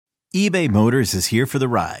eBay Motors is here for the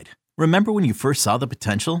ride. Remember when you first saw the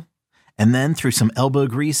potential? And then through some elbow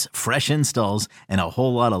grease, fresh installs, and a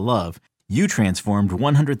whole lot of love, you transformed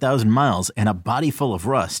 100,000 miles and a body full of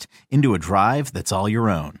rust into a drive that's all your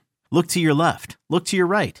own. Look to your left. Look to your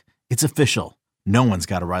right. It's official. No one's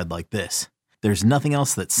got a ride like this. There's nothing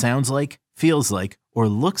else that sounds like, feels like, or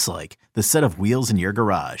looks like the set of wheels in your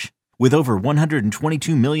garage. With over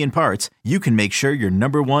 122 million parts, you can make sure your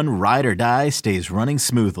number one ride or die stays running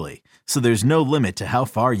smoothly. So there's no limit to how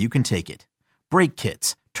far you can take it. Brake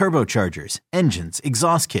kits, turbochargers, engines,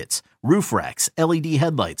 exhaust kits, roof racks, LED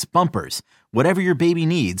headlights, bumpers, whatever your baby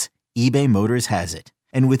needs, eBay Motors has it.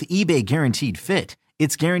 And with eBay Guaranteed Fit,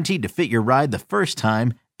 it's guaranteed to fit your ride the first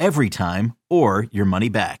time, every time, or your money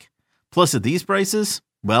back. Plus at these prices,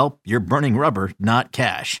 well, you're burning rubber, not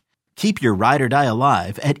cash. Keep your ride or die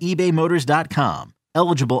alive at ebaymotors.com.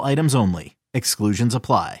 Eligible items only. Exclusions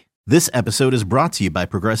apply. This episode is brought to you by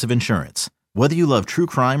Progressive Insurance. Whether you love true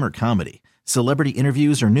crime or comedy, celebrity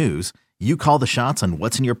interviews or news, you call the shots on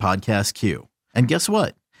what's in your podcast queue. And guess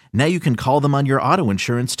what? Now you can call them on your auto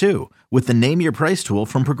insurance too with the Name Your Price tool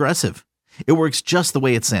from Progressive. It works just the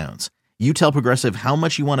way it sounds. You tell Progressive how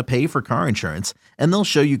much you want to pay for car insurance, and they'll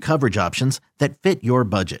show you coverage options that fit your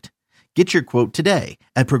budget. Get your quote today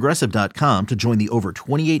at Progressive.com to join the over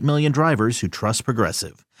 28 million drivers who trust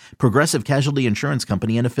Progressive. Progressive Casualty Insurance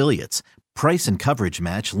Company and Affiliates. Price and coverage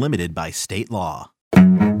match limited by state law.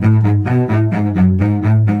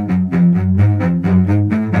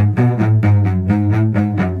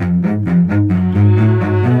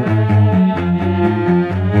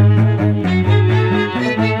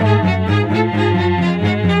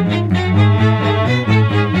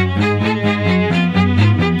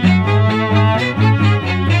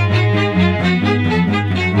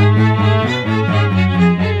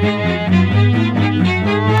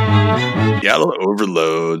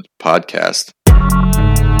 Overload podcast.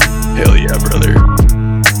 Hell yeah, brother.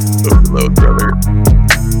 Overload, brother.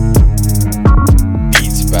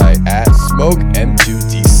 Beats by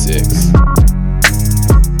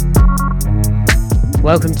 @SmokeM2D6.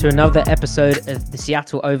 Welcome to another episode of the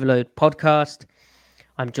Seattle Overload podcast.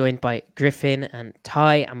 I'm joined by Griffin and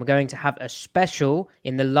Ty, and we're going to have a special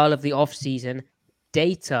in the lull of the off season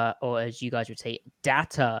data, or as you guys would say,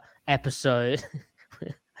 data episode.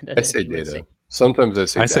 I say data. Sometimes I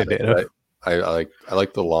say data. I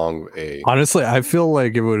like the long A. Honestly, I feel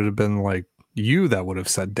like it would have been like you that would have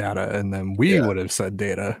said data, and then we would have said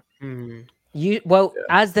data.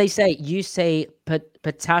 As they say, you say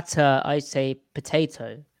patata, I say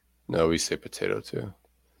potato. No, we say potato too.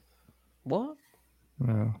 What?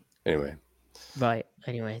 No. Anyway. Right.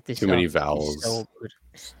 Anyway, too many vowels. So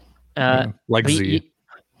like Z.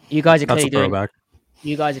 You guys are That's clearly a throwback.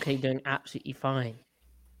 You guys are clearly doing absolutely fine.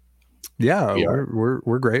 Yeah,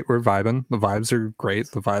 we're great. We're vibing. The vibes are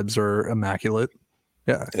great. The vibes are immaculate.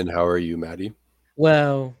 Yeah. And how are you, Maddie?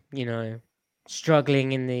 Well,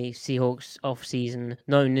 struggling in the Seahawks off season,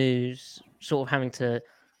 no news, sort of having to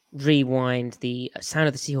rewind the Sound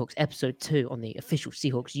of the Seahawks episode 2 on the official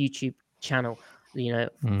Seahawks YouTube channel,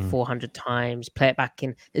 400 times, play it back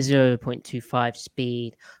in 0.25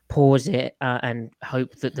 speed, pause it, and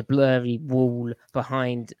hope that the blurry wall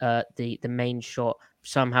behind the main shot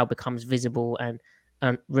somehow becomes visible and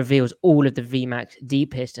reveals all of the VMAX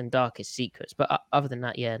deepest and darkest secrets. But other than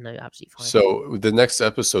that, no, absolutely fine. So the next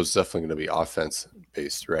episode is definitely going to be offense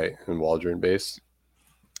based, right? And Waldron based.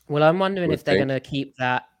 Well, I'm wondering if they're going to keep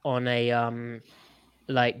that on a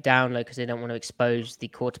download because they don't want to expose the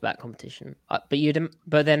quarterback competition.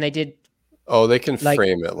 But then they did. Oh, they can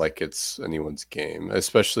frame it like it's anyone's game,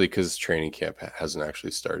 especially because training camp hasn't actually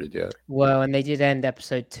started yet. Well, and they did end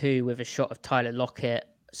episode 2 with a shot of Tyler Lockett,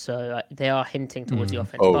 so they are hinting towards the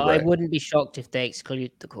offense. But right. I wouldn't be shocked if they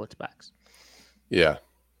exclude the quarterbacks. Yeah.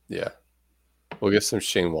 We'll get some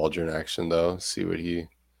Shane Waldron action though. See what he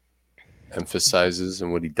emphasizes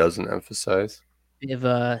and what he doesn't emphasize. Bit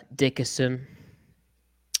of Dickerson.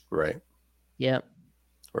 Right. Yeah.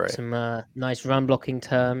 Right. Some nice run blocking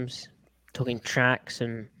terms. Talking tracks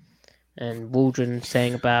and Waldron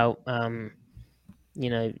saying about I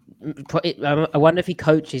wonder if he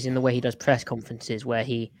coaches in the way he does press conferences where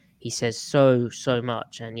he says so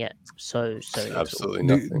much and yet so absolutely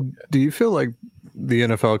nothing. Do you feel like the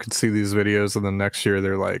NFL could see these videos and then next year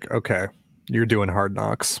they're like, okay, you're doing Hard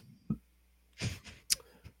Knocks? I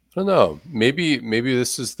don't know. Maybe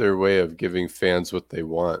this is their way of giving fans what they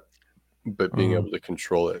want, but being able to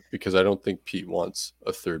control it, because I don't think Pete wants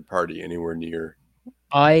a third party anywhere near.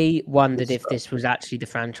 I wondered if this was actually the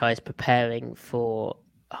franchise preparing for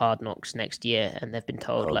Hard Knocks next year, and they've been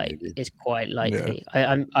told maybe. It's quite likely.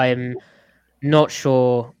 Yeah. Not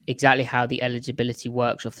sure exactly how the eligibility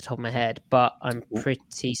works off the top of my head, but I'm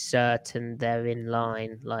pretty certain they're in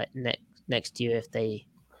line like next year if they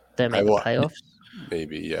don't make the playoffs.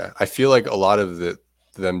 Maybe, yeah. I feel like a lot of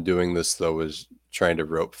them doing this though was trying to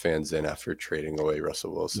rope fans in after trading away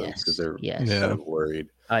Russell Wilson because they're kind of worried.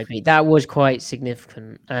 I agree. That was quite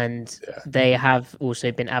significant, and they have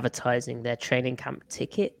also been advertising their training camp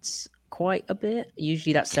tickets quite a bit.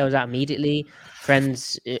 Usually, that sells out immediately.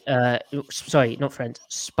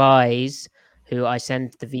 Spies, who I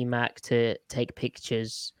send the VMAC to take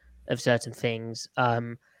pictures of certain things.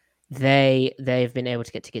 They've been able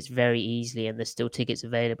to get tickets very easily, and there's still tickets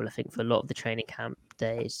available, I think, for a lot of the training camp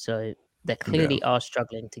days. So they clearly are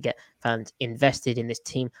struggling to get fans invested in this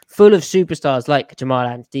team full of superstars like Jamal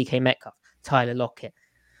Adams, DK Metcalf, Tyler Lockett,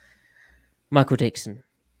 Michael Dixon,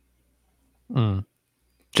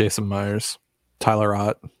 Jason Myers, Tyler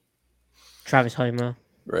Ott, Travis Homer.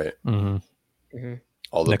 Right.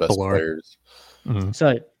 All the best players.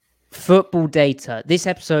 So, football data. This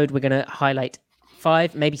episode, we're going to highlight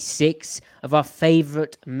 5, maybe 6 of our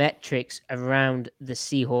favorite metrics around the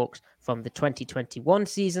Seahawks from the 2021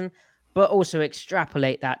 season, but also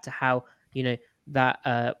extrapolate that to how,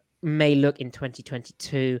 that may look in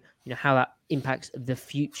 2022, how that impacts the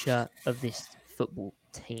future of this football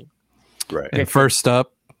team. Right. And first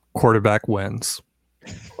up, quarterback wins.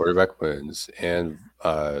 Quarterback wins and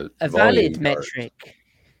a valid metric.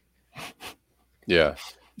 Yeah.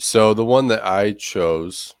 So the one that I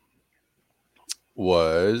chose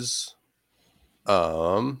was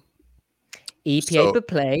EPA per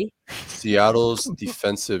play. Seattle's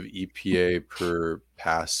defensive EPA per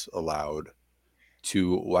pass allowed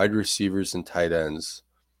to wide receivers and tight ends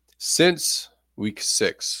since week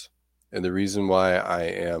 6. And the reason why I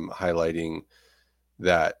am highlighting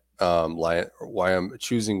that why I'm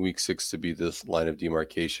choosing week 6 to be this line of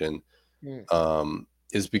demarcation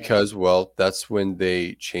is because, well, that's when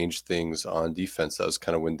they changed things on defense. That was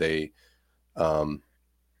kind of when they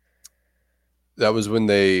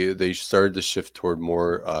they started to shift toward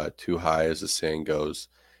more too high, as the saying goes,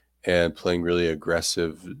 and playing really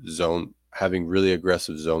aggressive zone, having really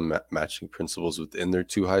aggressive zone matching principles within their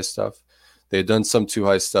too high stuff. They had done some too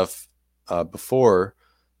high stuff before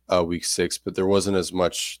week 6, but there wasn't as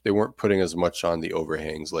much. They weren't putting as much on the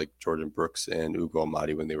overhangs like Jordan Brooks and Ugo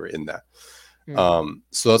Amadi when they were in that.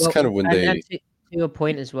 So that's kind of when they. To your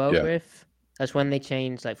point as well, Griff. That's when they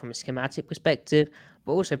changed, like from a schematic perspective,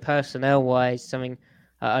 but also personnel-wise. Something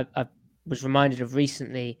I was reminded of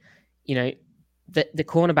recently. The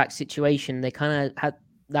cornerback situation. They kind of had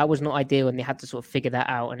that was not ideal, and they had to sort of figure that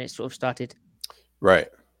out, and it sort of started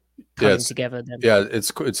coming together. Then. Yeah,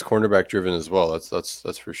 it's cornerback driven as well.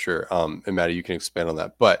 That's for sure. And Maddie, you can expand on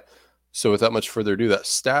that. But so without much further ado, that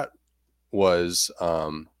stat was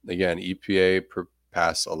again EPA per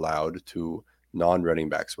pass allowed to non-running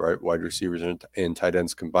backs, right? Wide receivers and tight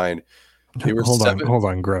ends combined. They were hold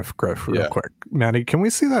on, Griff, real quick. Maddie, can we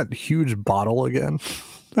see that huge bottle again?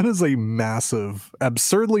 That is a massive,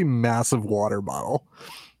 absurdly massive water bottle.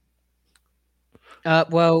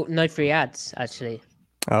 Well, no free ads, actually.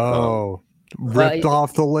 Oh, ripped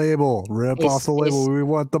off the label. Off the label. We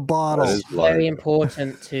want the bottle. It's very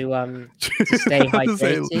important to stay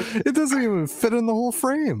hydrated. It doesn't even fit in the whole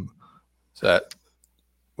frame.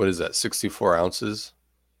 What is that? 64 ounces?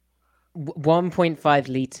 1.5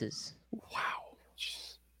 liters. Wow.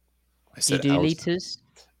 Do you do liters?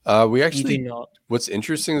 We actually do not. What's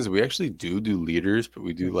interesting is we actually do liters, but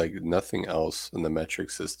we do like nothing else in the metric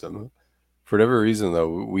system. For whatever reason,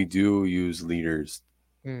 though, we do use liters.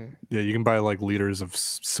 Yeah, you can buy like liters of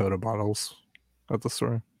soda bottles at the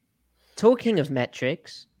store. Talking of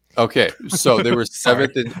metrics. Okay, so they were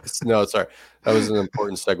 7th in no, sorry. That was an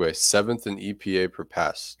important segue. 7th in EPA per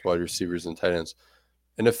pass, wide receivers and tight ends.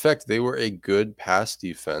 In effect, they were a good pass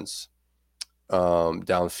defense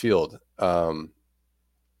downfield.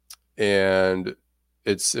 And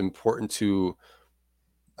it's important to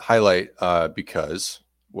highlight because,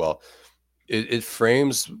 well, it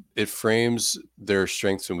frames their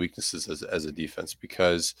strengths and weaknesses as a defense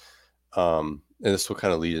because and this will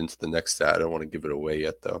kind of lead into the next stat. I don't want to give it away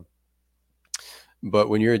yet though. But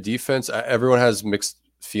when you're a defense, everyone has mixed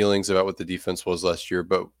feelings about what the defense was last year,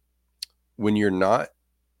 but when you're not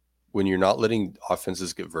letting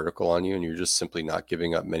offenses get vertical on you and you're just simply not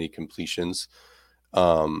giving up many completions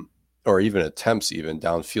or even attempts even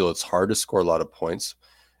downfield, it's hard to score a lot of points.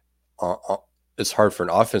 It's hard for an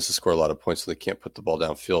offense to score a lot of points so they can't put the ball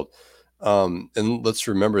downfield. And let's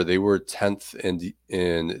remember they were 10th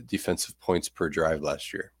in defensive points per drive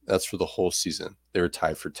last year. That's for the whole season. They were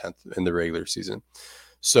tied for 10th in the regular season.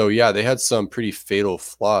 So yeah, they had some pretty fatal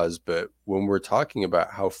flaws, but when we're talking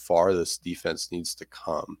about how far this defense needs to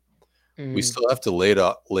come, we still have to lay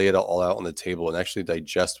it all out on the table and actually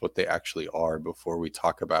digest what they actually are before we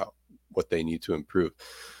talk about what they need to improve.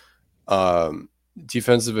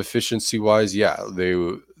 Defensive efficiency wise, yeah,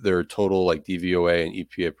 their total like DVOA and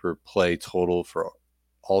EPA per play total for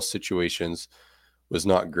all situations was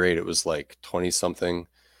not great. It was like 20 something.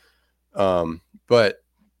 But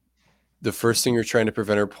the first thing you're trying to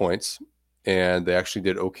prevent are points, and they actually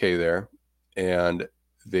did okay there. And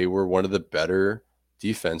they were one of the better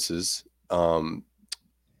defenses in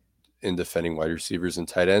defending wide receivers and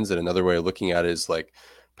tight ends. And another way of looking at it is like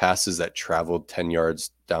passes that traveled 10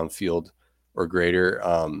 yards downfield or greater.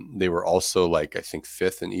 They were also like, I think,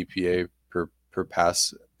 5th in EPA per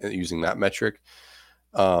pass using that metric.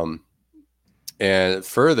 And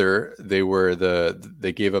further, they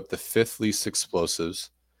gave up the 5th least explosives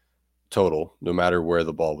total, no matter where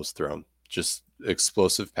the ball was thrown. Just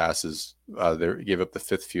explosive passes. They gave up the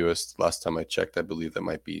 5th fewest. Last time I checked, I believe that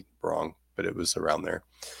might be wrong, but it was around there.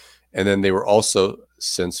 And then they were also,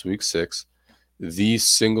 since week 6, the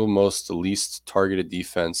single most least targeted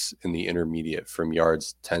defense in the intermediate from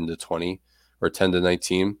yards 10 to 20 or 10 to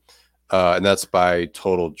 19. And that's by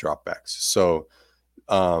total dropbacks. So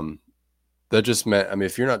that just meant, I mean,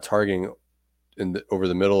 if you're not targeting over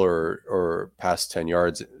the middle or past 10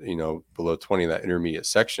 yards, below 20, that intermediate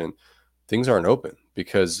section, things aren't open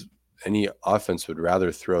because any offense would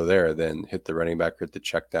rather throw there than hit the running back or hit the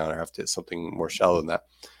check down or have to hit something more shallow than that.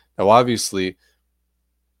 Now, obviously,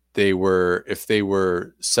 if they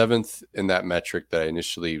were 7th in that metric that I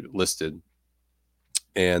initially listed,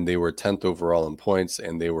 and they were 10th overall in points,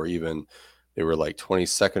 and they were like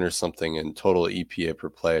 22nd or something in total EPA per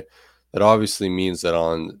play, that obviously means that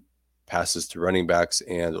on passes to running backs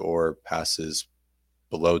and or passes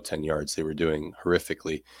below 10 yards, they were doing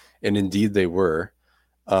horrifically. And indeed they were.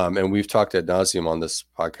 And we've talked ad nauseum on this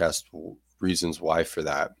podcast reasons why for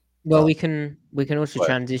that. Well, we can also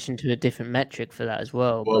transition to a different metric for that as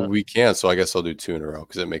well. Well, we can. So I guess I'll do 2 in a row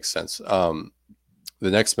because it makes sense. The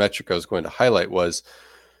next metric I was going to highlight was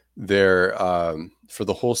their for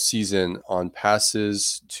the whole season on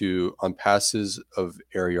passes of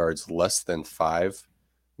air yards less than 5,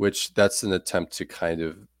 which that's an attempt to kind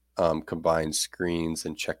of combine screens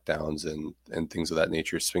and checkdowns and things of that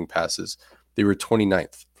nature, swing passes. They were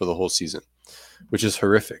 29th for the whole season, which is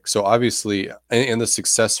horrific. So obviously, and the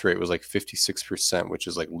success rate was like 56%, which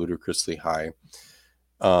is like ludicrously high.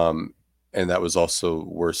 And that was also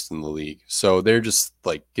worse than the league. So they're just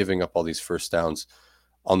like giving up all these first downs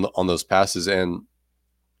on those passes. And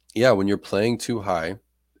yeah, when you're playing too high,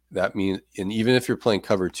 that means, and even if you're playing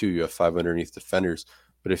cover 2, you have 5 underneath defenders.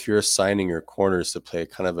 But if you're assigning your corners to play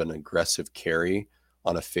kind of an aggressive carry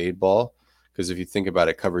on a fade ball, because if you think about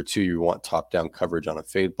it, cover 2, you want top-down coverage on a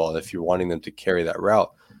fade ball. And if you're wanting them to carry that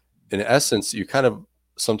route, in essence, you kind of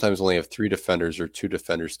sometimes only have 3 defenders or 2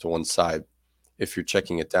 defenders to one side if you're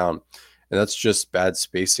checking it down. And that's just bad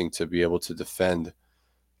spacing to be able to defend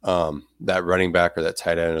that running back or that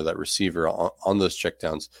tight end or that receiver on those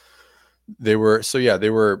checkdowns. They were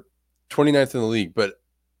 29th in the league, but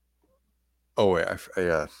I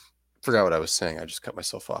forgot what I was saying. I just cut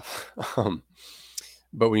myself off.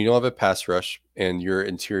 But when you don't have a pass rush and your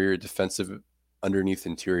interior defensive underneath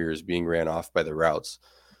interior is being ran off by the routes,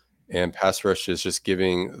 and pass rush is just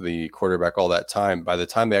giving the quarterback all that time, by the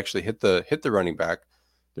time they actually hit the running back,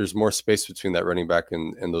 there's more space between that running back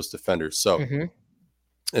and those defenders. So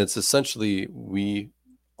it's essentially, we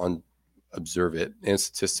observe it, and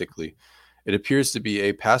statistically, it appears to be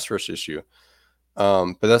a pass rush issue.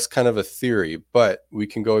 But that's kind of a theory. But we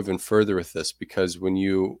can go even further with this, because when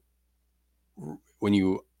you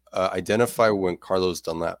identify when Carlos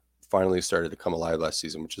Dunlap finally started to come alive last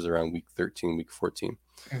season, which is around week 13, week 14,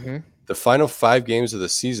 the final 5 games of the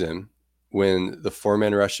season, when the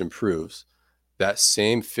 4-man rush improves, that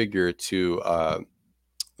same figure to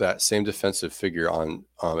that same defensive figure on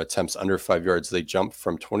attempts under 5 yards, they jump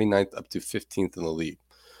from 29th up to 15th in the league.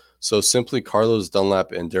 So simply Carlos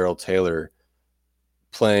Dunlap and Darrell Taylor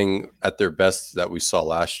playing at their best that we saw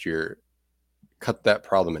last year cut that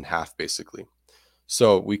problem in half, basically.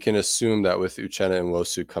 So we can assume that with Uchenna and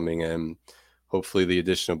Wosu coming in, hopefully the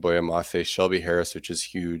addition of Boya Mafe, Shelby Harris, which is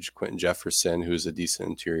huge, Quentin Jefferson, who's a decent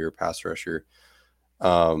interior pass rusher,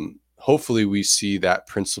 hopefully we see that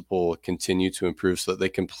principle continue to improve so that they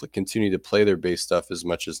can continue to play their base stuff as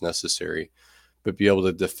much as necessary, but be able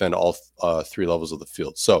to defend all 3 levels of the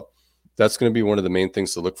field. So that's going to be one of the main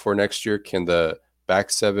things to look for next year. Can the back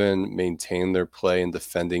 7 maintain their play in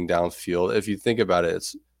defending downfield? If you think about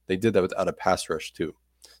it, they did that without a pass rush too.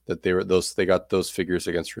 that they got those figures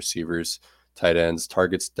against receivers, tight ends,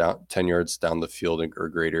 targets down 10 yards down the field or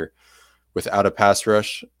greater without a pass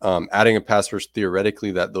rush. Adding a pass rush,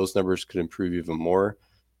 theoretically, that those numbers could improve even more.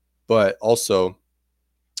 But also,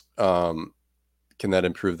 can that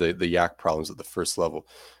improve the yak problems at the first level,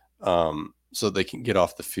 so they can get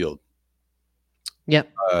off the field?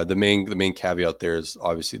 Yep. The main caveat there is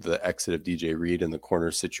obviously the exit of DJ Reed and the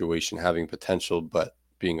corner situation having potential, but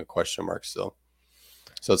being a question mark still.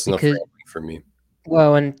 So it's enough for me.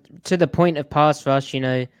 Well, and to the point of pass rush,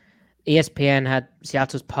 ESPN had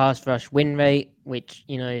Seattle's pass rush win rate, which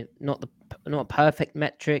not a perfect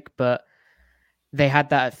metric, but they had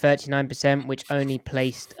that at 39%, which only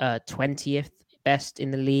placed 20th best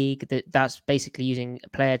in the league. That's basically using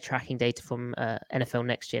player tracking data from NFL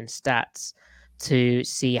Next Gen Stats to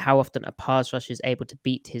see how often a pass rush is able to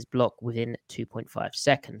beat his block within 2.5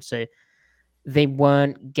 seconds. So they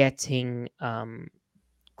weren't getting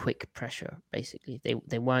quick pressure, basically.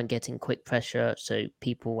 They weren't getting quick pressure, so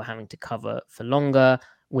people were having to cover for longer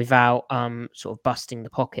without sort of busting the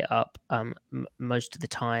pocket up most of the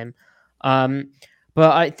time.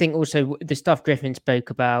 But I think also the stuff Griffin spoke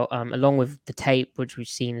about, along with the tape, which we've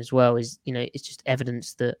seen as well, is it's just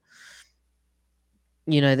evidence that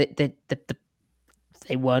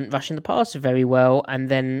they weren't rushing the passer very well. And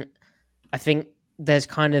then I think there's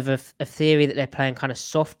kind of a theory that they're playing kind of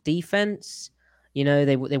soft defense.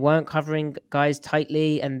 They weren't covering guys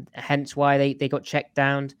tightly, and hence why they got checked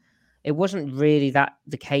down. It wasn't really that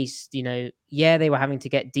the case. Yeah, they were having to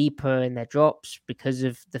get deeper in their drops because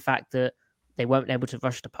of the fact that they weren't able to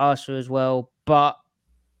rush the passer as well. But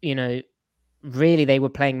really they were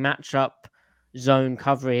playing matchup zone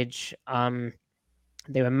coverage.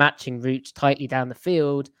 They were matching routes tightly down the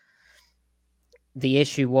field. The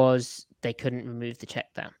issue was they couldn't remove the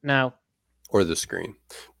check down now, or the screen.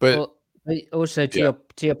 But also to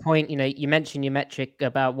your point, you mentioned your metric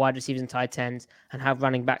about wide receivers and tight ends and how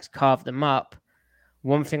running backs carve them up.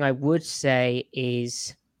 One thing I would say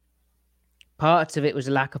is part of it was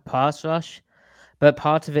a lack of pass rush, but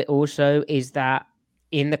part of it also is that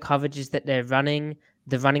in the coverages that they're running,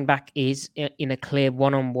 the running back is in a clear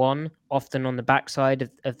one-on-one, often on the backside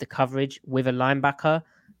of the coverage with a linebacker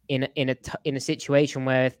in a situation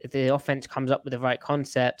where if the offense comes up with the right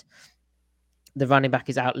concept, the running back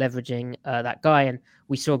is out leveraging that guy. And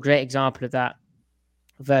we saw a great example of that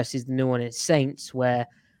versus the New Orleans Saints, where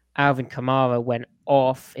Alvin Kamara went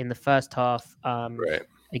off in the first half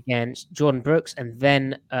against Jordan Brooks, and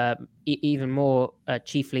then even more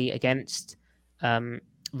chiefly against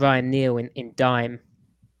Ryan Neal in dime,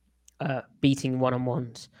 beating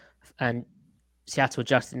one-on-ones, and Seattle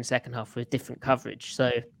adjusted in the second half with different coverage.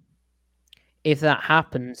 So if that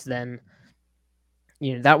happens, then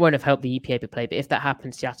that won't have helped the EPA per play. But if that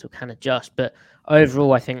happens, Seattle can adjust. But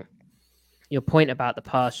overall, I think your point about the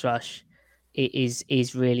pass rush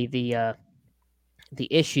is really the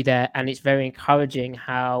issue there, and it's very encouraging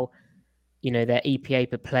how their EPA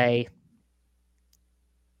per play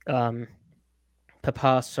per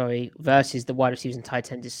pass, versus the wide receivers and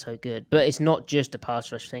tight ends is so good. But it's not just a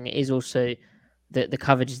pass rush thing; it is also the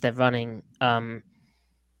coverages they're running.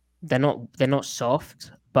 They're not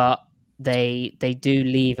soft, but they do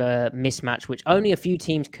leave a mismatch, which only a few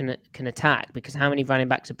teams can attack. Because how many running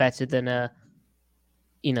backs are better than a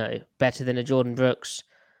Jordan Brooks,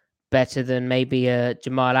 better than maybe a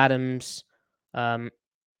Jamal Adams,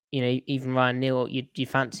 even Ryan Neal, you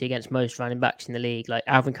fancy against most running backs in the league. Like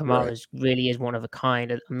Alvin Kamara really is one of a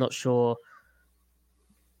kind. I'm not sure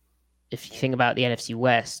if you think about the NFC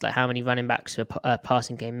West, like how many running backs are a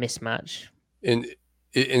passing game mismatch. And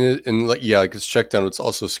like it's check down, it's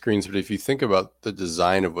also screens. But if you think about the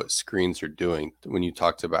design of what screens are doing, when you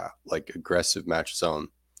talked about like aggressive match zone,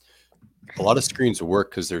 a lot of screens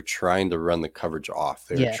work because they're trying to run the coverage off.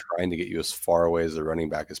 They're trying to get you as far away as the running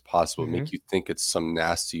back as possible, make you think it's some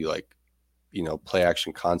nasty, play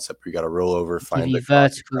action concept where you got to roll over, find the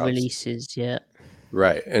vertical releases. Yeah.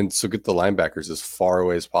 Right. And so get the linebackers as far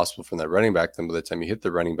away as possible from that running back. Then by the time you hit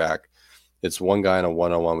the running back, it's one guy on a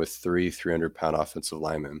one-on-one with 300-pound offensive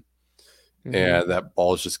linemen. And that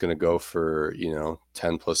ball is just going to go for,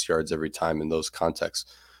 10 plus yards every time in those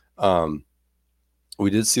contexts. We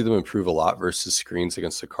did see them improve a lot versus screens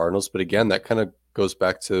against the Cardinals. But again, that kind of goes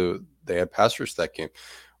back to they had pass rush that game.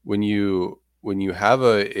 When you have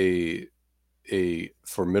a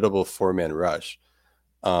formidable four-man rush,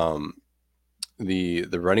 the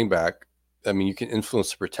running back, you can influence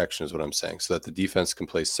the protection is what I'm saying, so that the defense can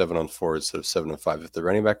play 7-on-4 instead of 7-on-5. If the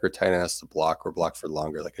running back or tight end has to block or block for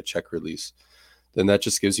longer, like a check release, then that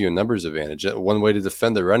just gives you a numbers advantage. One way to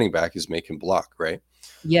defend the running back is make him block, right?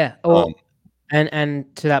 Yeah.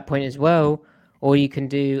 And to that point as well, or you can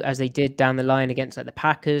do as they did down the line against like the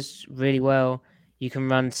Packers really well. You can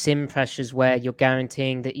run sim pressures where you're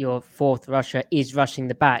guaranteeing that your fourth rusher is rushing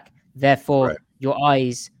the back. Therefore, Right. your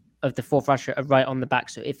eyes of the fourth rusher are right on the back.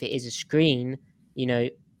 So if it is a screen,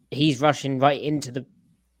 he's rushing right into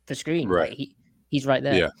the screen. Right. Like he's right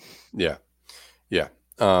there. Yeah. Yeah. Yeah.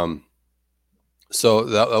 So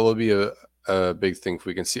that will be a big thing if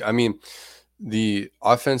we can see. I mean, the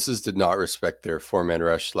offenses did not respect their four-man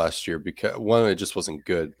rush last year because one, it just wasn't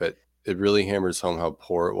good, but it really hammers home how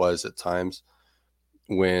poor it was at times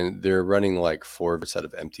when they're running like four out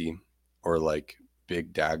of empty or like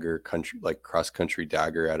big dagger country, like cross country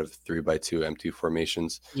dagger out of 3x2 empty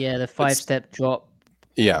formations. Yeah, the It's 5-step drop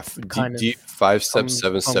kind of deep 5-step, from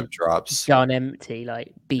 7-step drops. gun empty, like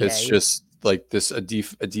It's behave. just like this. A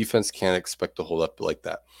defense can't expect to hold up like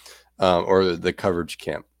that, or the coverage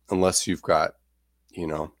can't, unless you've got,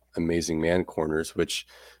 amazing man corners, which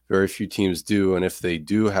very few teams do. And if they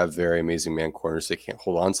do have very amazing man corners, they can't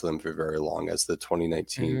hold on to them for very long, as the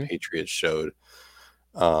 2019 Patriots showed.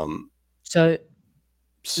 So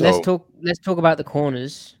let's talk about the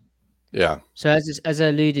corners. Yeah. So as I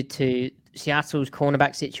alluded to, Seattle's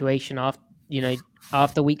cornerback situation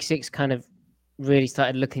after week 6 kind of really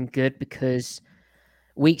started looking good because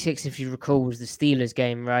week 6, if you recall, was the Steelers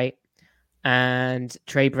game, right? And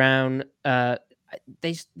Trey Brown,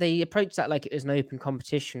 they approached that like it was an open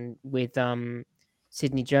competition with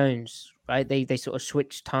Sidney Jones, right? They sort of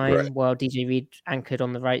switched time Right. while DJ Reed anchored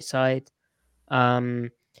on the right side.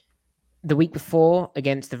 The week before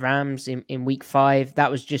against the Rams in week 5,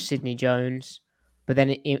 that was just Sidney Jones. But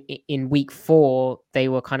then in week 4, they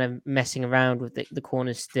were kind of messing around with the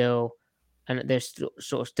corners still, and they're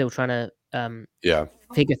sort of still trying to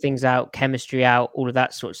figure things out, chemistry out, all of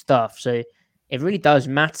that sort of stuff. So it really does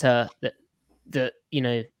matter that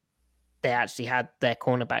they actually had their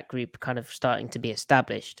cornerback group kind of starting to be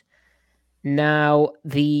established. Now,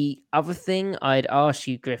 the other thing I'd ask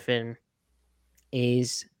you, Griffin,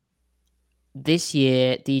 is this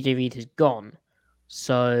year DJ Reed has gone.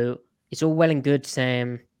 So it's all well and good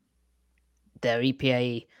saying their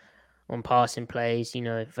EPA on passing plays,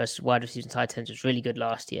 versus wide receivers and tight ends was really good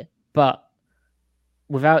last year. But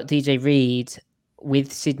without DJ Reed,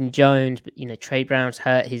 with Sidney Jones, but Trey Brown's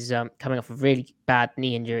hurt. He's coming off a really bad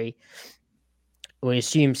knee injury. We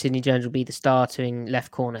assume Sidney Jones will be the starting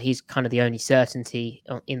left corner. He's kind of the only certainty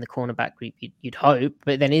in the cornerback group, you'd hope.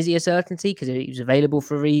 But then is he a certainty? Because he was available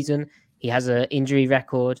for a reason. He has an injury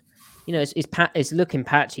record. It's looking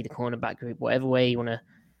patchy, the cornerback group, whatever way you want to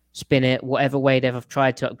spin it, whatever way they've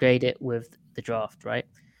tried to upgrade it with the draft, right?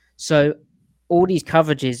 So all these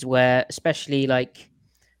coverages where, especially like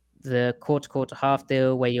the quarter half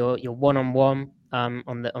deal, where you're one-on-one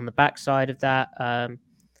on the backside of that,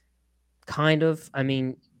 kind of. I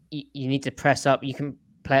mean, you need to press up. You can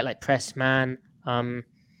play it like press man.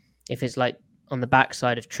 If it's like on the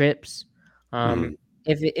backside of trips.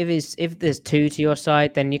 If there's 2 to your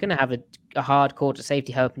side, then you're going to have a hard quarter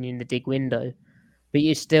safety helping you in the dig window, but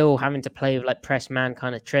you're still having to play with like press man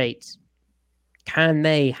kind of traits. Can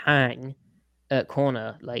they hang at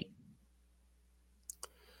corner? Like,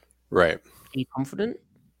 Right. Are you confident?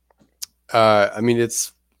 I want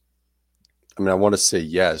to say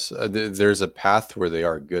yes. There's a path where they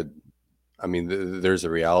are good. I mean, there's a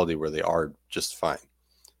reality where they are just fine.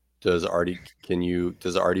 Does Artie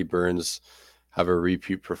Burns have a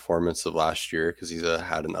repeat performance of last year? Because he's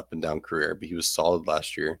had an up and down career, but he was solid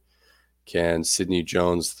last year. Can Sidney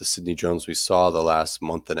Jones, the Sidney Jones we saw the last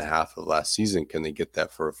month and a half of last season, can they get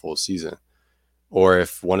that for a full season? Or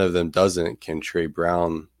if one of them doesn't, can Trey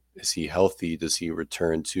Brown, is he healthy? Does he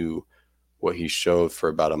return to what he showed for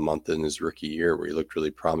about a month in his rookie year where he looked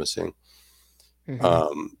really promising?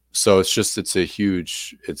 So it's just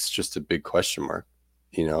a big question mark.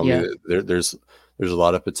 I mean, there's a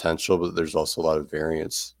lot of potential, but there's also a lot of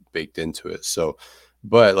variance baked into it. So,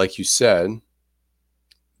 but like you said,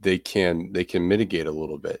 they can mitigate a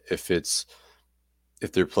little bit if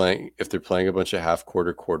they're playing a bunch of half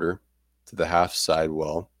quarter to the half side.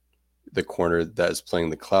 Well, the corner that is playing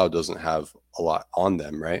the cloud doesn't have a lot on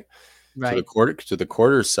them, right? Right. To the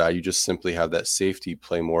quarter side, you just simply have that safety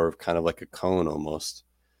play more of kind of like a cone almost,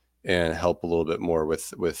 and help a little bit more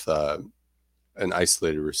with an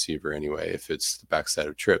isolated receiver anyway. If it's the backside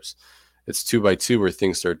of trips, it's 2x2 where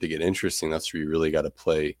things start to get interesting. That's where you really got to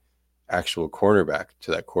play actual cornerback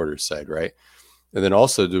to that quarter side, right? And then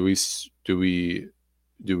also, do we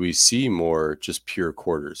see more just pure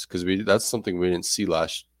quarters? Because that's something we didn't see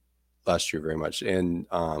last year very much. And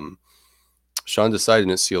Sean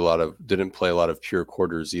Desai didn't play a lot of pure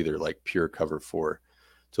quarters either, like pure cover 4.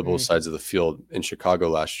 to both sides of the field in Chicago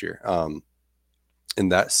last year.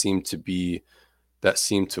 And that seemed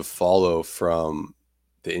to follow from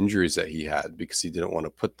the injuries that he had because he didn't want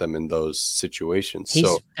to put them in those situations.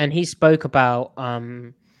 He spoke about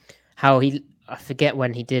how I forget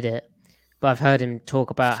when he did it, but I've heard him talk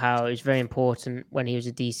about how it was very important when he was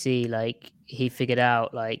a DC. Like he figured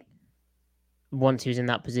out, like once he was in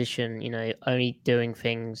that position, only doing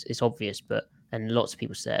things is obvious, and lots of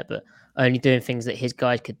people say it, but only doing things that his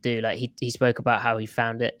guys could do. Like he spoke about how he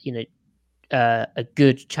found it, a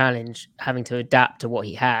good challenge having to adapt to what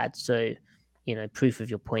he had. So, proof of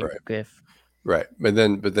your point, right. Griff. Right. But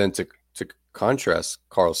then to contrast,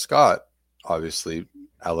 Carl Scott, obviously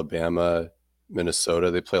Alabama,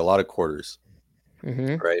 Minnesota, they play a lot of quarters.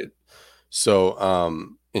 Right. So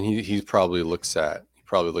and he probably looks at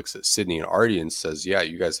Sydney and Artie and says, yeah,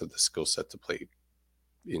 you guys have the skill set to play,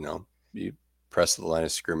 you press the line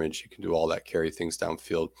of scrimmage, you can do all that, carry things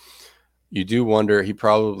downfield. You do wonder,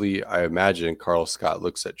 I imagine Carl Scott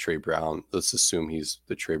looks at Trey Brown. Let's assume he's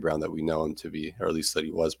the Trey Brown that we know him to be, or at least that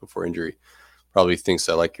he was before injury. Probably thinks,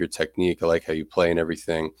 I like your technique, I like how you play and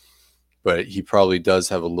everything. But he probably does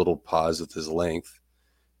have a little pause with his length.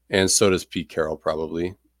 And so does Pete Carroll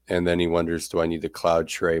probably. And then he wonders, do I need to cloud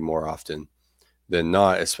Trey more often than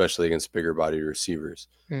not, especially against bigger bodied receivers?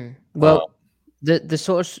 Well, the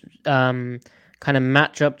sort of kind of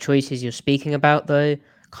matchup choices you're speaking about, though,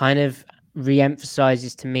 kind of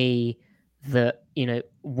re-emphasizes to me that,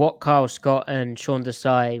 what Kyle Scott and Sean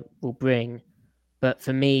Desai will bring. But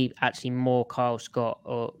for me, actually more Kyle Scott,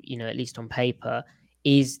 or, at least on paper,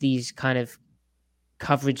 is these kind of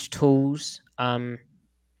coverage tools, and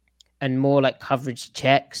more like coverage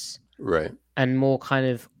checks, right, and more kind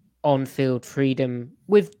of on-field freedom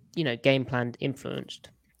with, game plan influenced.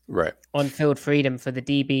 Right. On-field freedom for the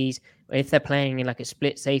DBs, if they're playing in like a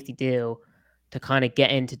split safety deal, to kind of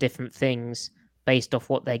get into different things based off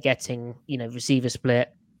what they're getting, receiver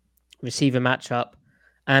split, receiver matchup.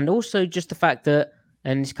 And also just the fact that,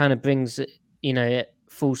 and this kind of brings,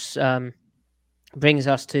 brings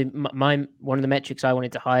us to one of the metrics I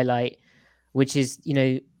wanted to highlight, which is,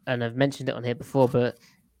 and I've mentioned it on here before, but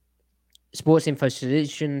Sports Info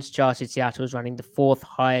Solutions charted Seattle as running the 4th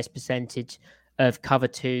highest percentage of cover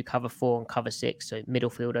 2, cover 4, and cover 6, so middle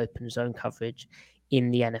field open zone coverage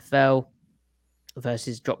in the NFL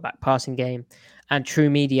versus drop back passing game. And True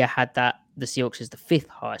Media had the Seahawks as the 5th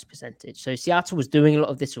highest percentage. So Seattle was doing a lot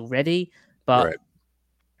of this already, but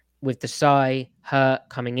with Desai Hurt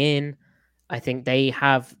coming in, I think they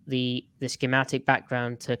have the schematic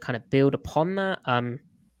background to kind of build upon that,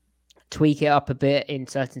 tweak it up a bit in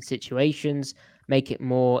certain situations, make it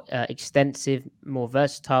more extensive, more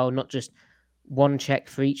versatile, not just one check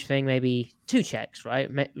for each thing, maybe 2 checks,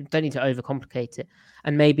 right? Don't need to overcomplicate it.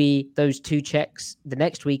 And maybe those 2 checks the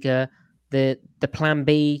next week are the plan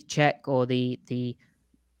B check, or the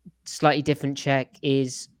slightly different check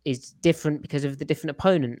is different because of the different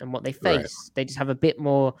opponent and what they face. Right. They just have a bit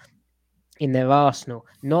more in their arsenal.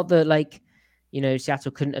 Not that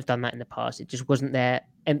Seattle couldn't have done that in the past. It just wasn't their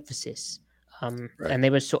emphasis. And they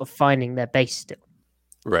were sort of finding their base still.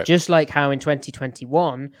 Right. Just like how in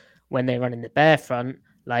 2021, when they run in the bear front,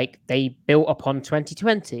 like they built upon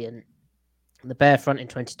 2020, and the bear front in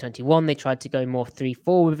 2021, they tried to go more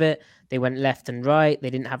 3-4 with it. They went left and right. They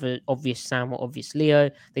didn't have an obvious Sam or obvious Leo.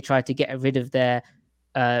 They tried to get rid of their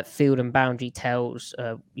field and boundary tells,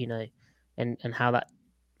 and how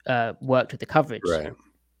that worked with the coverage. Right.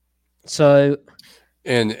 So,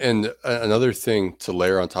 and another thing to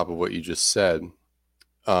layer on top of what you just said,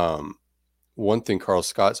 one thing Carl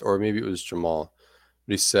Scott, or maybe it was Jamal,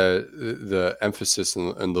 but he said the emphasis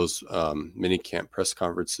in those mini camp press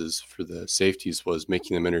conferences for the safeties was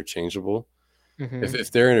making them interchangeable. Mm-hmm.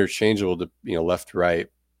 If they're interchangeable to left, right,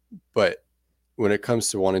 but when it comes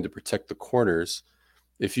to wanting to protect the corners,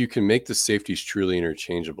 if you can make the safeties truly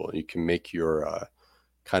interchangeable, you can make your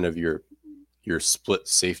kind of your split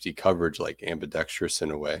safety coverage like ambidextrous in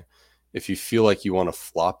a way. If you feel like you want to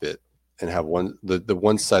flop it and have the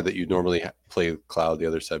one side that you normally play cloud, the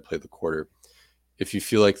other side play the quarter. If you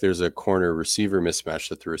feel like there's a corner receiver mismatch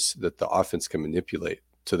that the offense can manipulate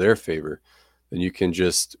to their favor, then you can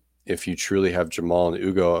just, if you truly have Jamal and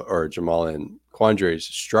Ugo, or Jamal and Quandre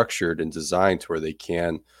structured and designed to where they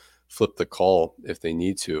can flip the call if they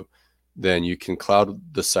need to, then you can cloud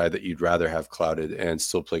the side that you'd rather have clouded and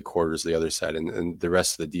still play quarters the other side. And the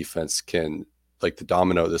rest of the defense can, like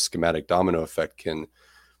the schematic domino effect can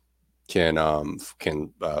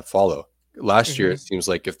follow. Last year, it seems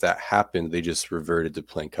like if that happened, they just reverted to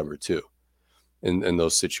playing cover 2 in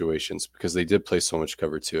those situations, because they did play so much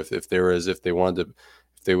cover 2. If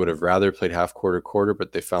they would have rather played half quarter,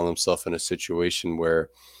 but they found themselves in a situation where,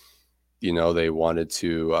 they wanted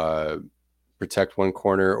to protect one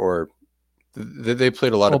corner, or they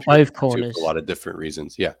played a lot of both corners for a lot of different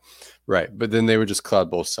reasons. Yeah, right. But then they would just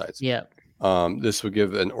cloud both sides. Yeah. This would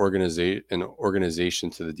give an organization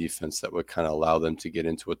to the defense that would kind of allow them to get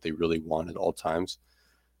into what they really want at all times.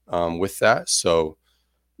 With that, so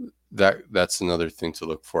that's another thing to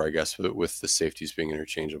look for, I guess, with the safeties being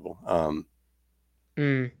interchangeable.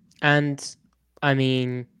 And I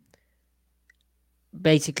mean,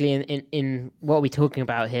 basically, in what are we talking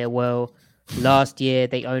about here? Well, last year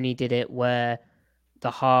they only did it where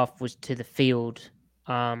the half was to the field,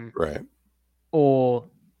 right. Or,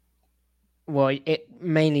 well, it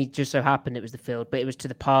mainly just so happened it was the field, but it was to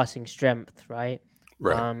the passing strength, right?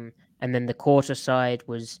 Right. And then the quarter side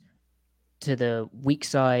was to the weak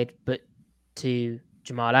side, but to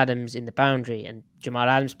Jamal Adams in the boundary, and Jamal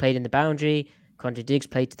Adams played in the boundary. Quandre Diggs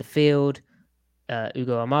played to the field.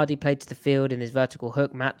 Ugo Amadi played to the field in his vertical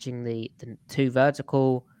hook, matching the two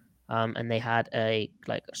vertical. And they had a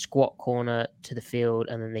squat corner to the field,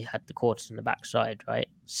 and then they had the quarters on the backside, right?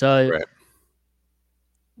 So Right.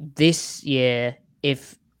 this year,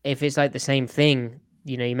 if it's like the same thing,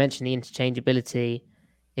 you mentioned the interchangeability.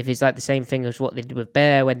 If it's like the same thing as what they did with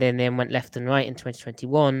Bear when they then went left and right in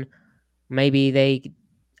 2021, maybe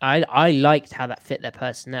I liked how that fit their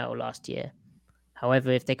personnel last year.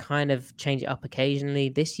 However, if they kind of change it up occasionally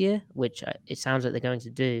this year, which it sounds like they're going to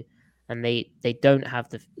do, and they don't have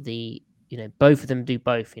the both of them do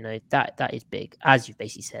both, that is big. As you've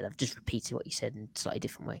basically said, I've just repeated what you said in a slightly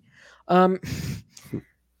different way.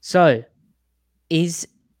 So is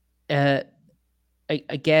I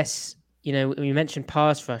guess we mentioned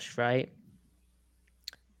pass rush, right?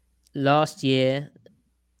 Last year,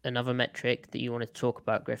 another metric that you wanted to talk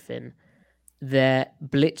about, Griffin, their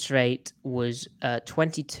blitz rate was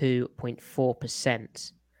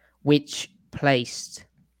 22.4%, which placed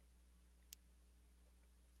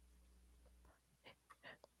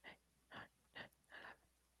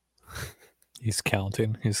He's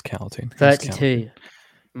counting. 32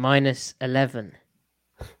 minus 11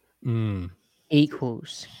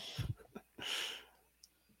 equals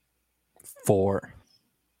 4.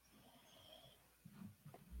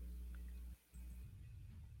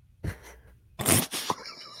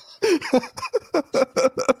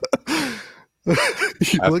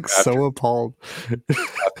 You look so appalled.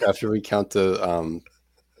 After we count to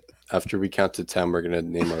 10, we're gonna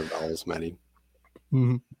name our vowels, Maddie.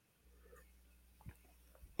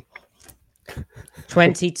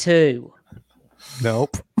 22.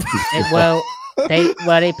 Nope. They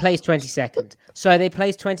placed 22nd. So they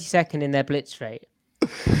placed 22nd in their blitz rate.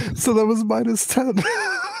 So that was minus 10.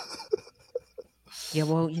 Yeah,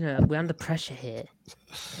 well, we're under pressure here.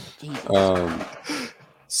 Jesus.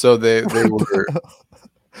 So they were.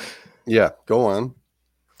 Yeah, go on.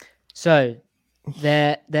 So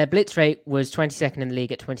their blitz rate was 22nd in the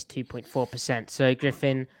league at 22.4%. So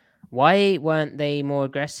Griffin, why weren't they more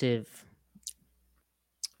aggressive?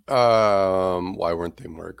 Why weren't they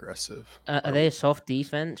more aggressive? Are they a soft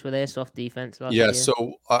defense? Were they a soft defense last year? Yeah,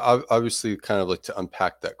 so obviously, kind of like to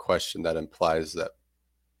unpack that question, that implies that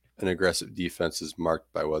an aggressive defense is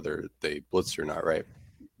marked by whether they blitz or not, right?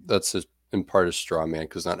 That's just in part a straw man,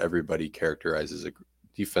 because not everybody characterizes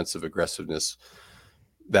defensive aggressiveness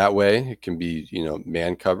that way. It can be,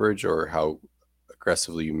 man coverage, or how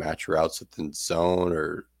aggressively you match routes within zone,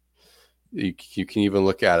 or you can even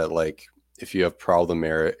look at it like, if you have problem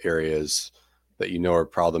areas that are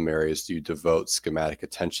problem areas, do you devote schematic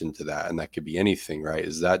attention to that? And that could be anything, right?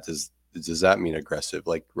 Does that mean aggressive?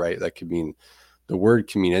 Like, right, that could mean, the word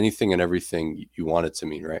can mean anything and everything you want it to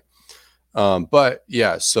mean, right? But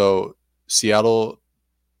yeah, so Seattle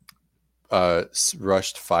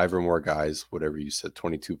rushed 5 or more guys, whatever you said,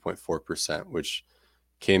 22.4%, which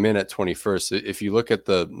came in at 21st. If you look at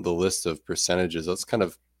the list of percentages, that's kind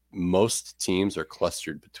of, most teams are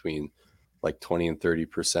clustered between like 20 and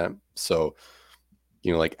 30%. So,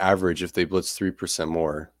 like average, if they blitz 3%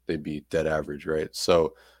 more, they'd be dead average, right?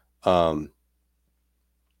 So, but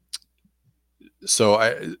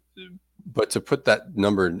to put that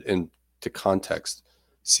number into context,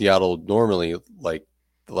 Seattle normally, like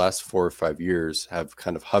the last 4 or 5 years, have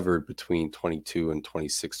kind of hovered between 22 and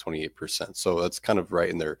 26, 28%. So that's kind of right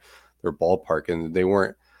in their ballpark. And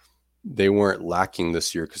they weren't lacking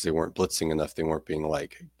this year because they weren't blitzing enough. They weren't being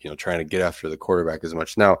trying to get after the quarterback as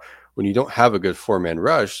much. Now, when you don't have a good 4-man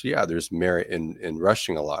rush, yeah, there's merit in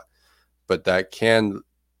rushing a lot, but that can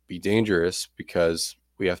be dangerous, because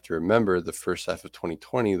we have to remember the first half of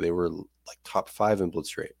 2020, they were like top 5 in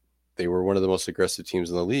blitz rate. They were one of the most aggressive teams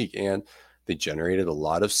in the league, and They generated a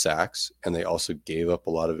lot of sacks, and they also gave up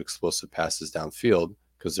a lot of explosive passes downfield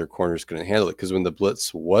because their corners couldn't handle it. Because when the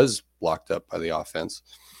blitz was blocked up by the offense,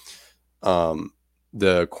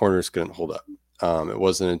 the corners couldn't hold up. It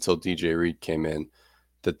wasn't until DJ Reed came in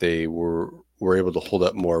that they were able to hold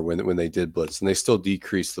up more when they did blitz, and they still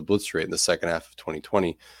decreased the blitz rate in the second half of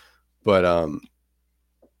 2020, but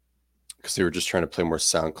because they were just trying to play more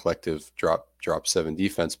sound, collective drop 7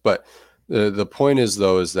 defense. But the point is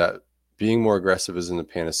though is that being more aggressive isn't a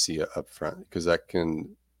panacea up front, because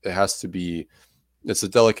it's a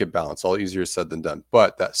delicate balance, all easier said than done.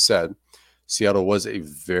 But that said, Seattle was a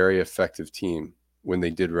very effective team when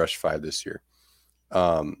they did rush 5 this year.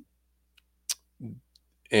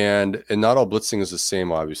 And not all blitzing is the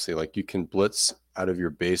same, obviously. Like, you can blitz out of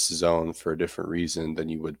your base zone for a different reason than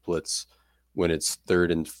you would blitz when it's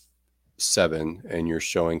 3rd and 7 and you're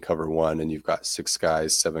showing cover 1 and you've got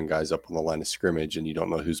 7 guys up on the line of scrimmage and you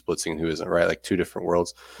don't know who's blitzing and who isn't, right? Like 2 different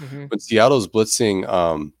worlds. When Seattle's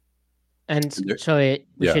blitzing, and sorry,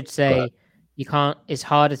 we should say you can't. It's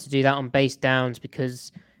harder to do that on base downs,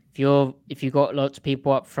 because if you got lots of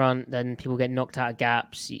people up front, then people get knocked out of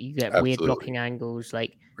gaps. You get weird blocking angles,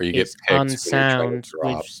 like, or you get unsound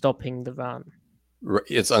with stopping the run.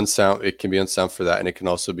 It's unsound. It can be unsound for that, and it can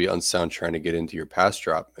also be unsound trying to get into your pass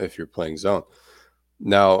drop if you're playing zone.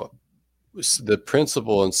 Now, the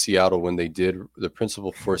principle for Seattle when they did the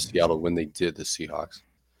Seahawks,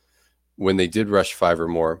 when they did rush 5 or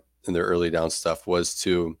more in their early down stuff, was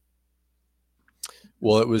to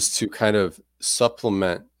kind of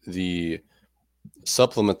supplement the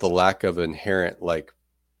lack of inherent, like,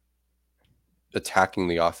 attacking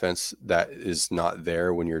the offense that is not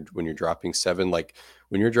there when you're dropping 7. Like,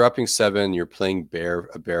 when you're dropping 7, you're playing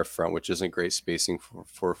a bear front, which isn't great spacing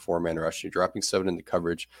for a 4-man rush. You're dropping 7 into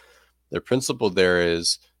coverage. The principle there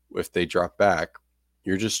is, if they drop back,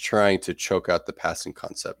 you're just trying to choke out the passing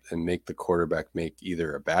concept and make the quarterback make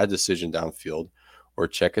either a bad decision downfield or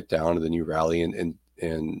check it down, and then you rally and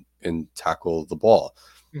tackle the ball.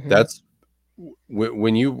 That's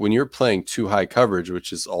when you're playing too high coverage,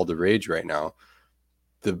 which is all the rage right now.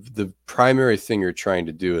 The primary thing you're trying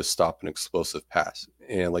to do is stop an explosive pass,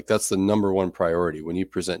 and, like, that's the number one priority. When you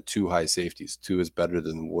present 2 high safeties, 2 is better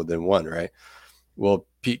than 1, right? Well,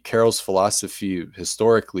 Pete Carroll's philosophy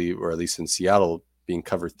historically, or at least in Seattle, being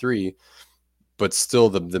cover 3, but still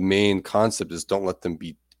the main concept is don't let them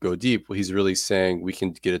go deep. Well, he's really saying we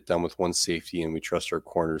can get it done with 1 safety, and we trust our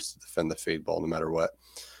corners to defend the fade ball no matter what,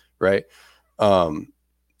 right?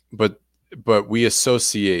 But we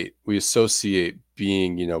associate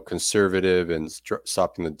being, conservative and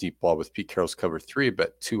stopping the deep ball with Pete Carroll's cover 3,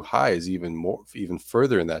 but 2 high is even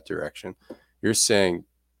further in that direction. You're saying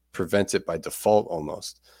prevent it by default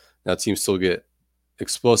almost. Now, teams still get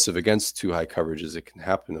explosive against 2 high coverages. It can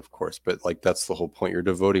happen, of course, but, like, that's the whole point. You're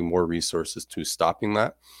devoting more resources to stopping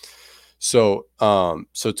that. So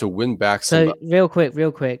to win back real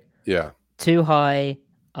quick. Yeah. 2 high,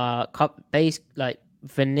 base, like,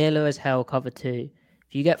 vanilla as hell cover 2.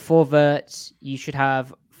 If you get 4 verts, you should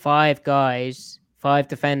have 5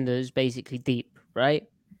 defenders basically deep, right?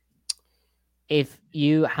 If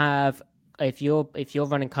you're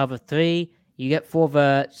running cover 3, you get 4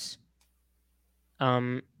 verts,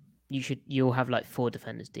 you'll have like 4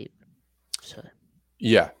 defenders deep. So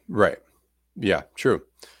yeah, right. Yeah, true.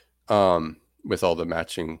 With all the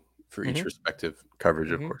matching for each respective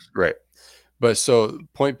coverage, of course. Right. But so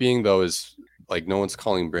point being, though, is, like, no one's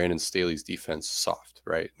calling Brandon Staley's defense soft,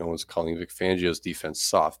 right? No one's calling Vic Fangio's defense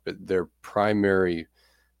soft, but their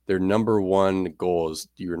number one goal is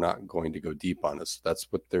you're not going to go deep on us. That's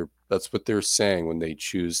what they're saying when they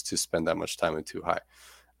choose to spend that much time in 2 high.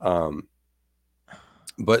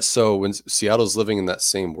 But so when Seattle's living in that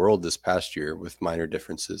same world this past year with minor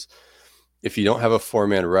differences, if you don't have a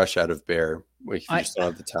 4-man rush out of Bear, if you just don't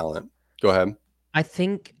have the talent, go ahead. I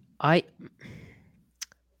think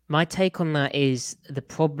my take on that is the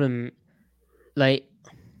problem. Like,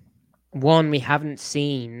 one, we haven't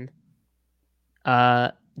seen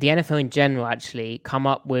the NFL in general actually come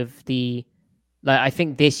up with I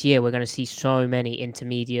think this year we're going to see so many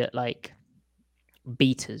intermediate, like,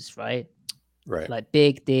 beaters, right? Right. Like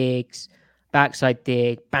big digs, backside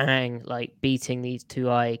dig, bang, like beating these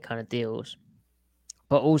 2-eye kind of deals.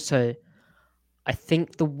 But also, I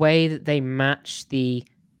think the way that they match the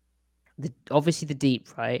obviously the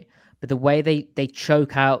deep, right? But the way they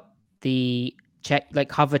choke out the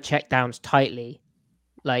cover checkdowns tightly,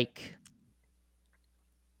 like,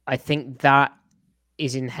 I think that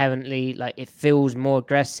is inherently, like, it feels more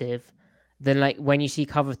aggressive than, like, when you see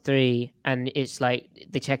cover 3 and it's like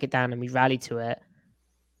they check it down and we rally to it.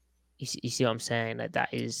 You see what I'm saying? Like, that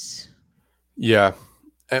is Yeah.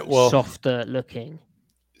 Well, softer looking.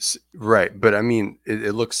 right. But I mean,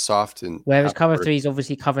 it looks soft and Whereas cover 3 is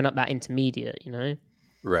obviously covering up that intermediate, you know?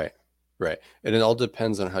 Right. Right. And it all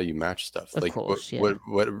depends on how you match stuff. Of Like course, yeah.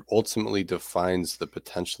 what ultimately defines the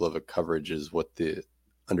potential of a coverage is what the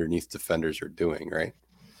underneath defenders are doing, right?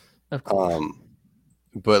 Of course.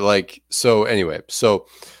 But like, so anyway, so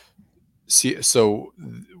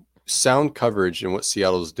sound coverage and what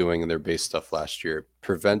Seattle is doing in their base stuff last year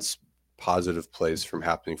prevents positive plays from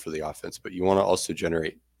happening for the offense, but you want to also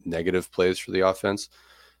generate negative plays for the offense.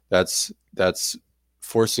 That's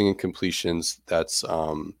forcing incompletions. That's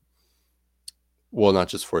well, not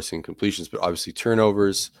just forcing completions, but obviously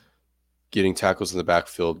turnovers, getting tackles in the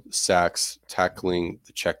backfield, sacks, tackling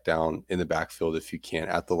the check down in the backfield if you can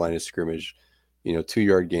at the line of scrimmage,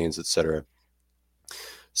 2-yard gains, etc.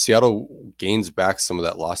 Seattle gains back some of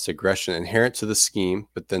that lost aggression inherent to the scheme,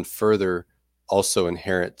 but then further also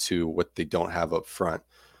inherent to what they don't have up front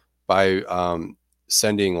by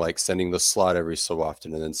sending the slot every so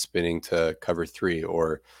often and then spinning to cover 3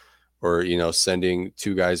 or sending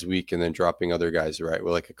 2 guys weak and then dropping other guys, right?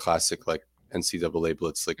 With like a classic like NCAA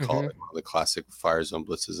blitz, they call it, one of the classic fire zone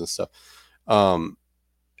blitzes and stuff.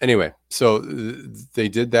 Anyway, so they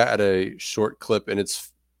did that at a short clip, and it's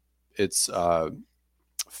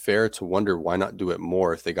fair to wonder why not do it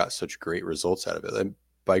more if they got such great results out of it. And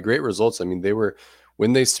by great results, I mean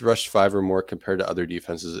when they rushed 5 or more compared to other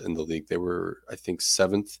defenses in the league, they were, I think,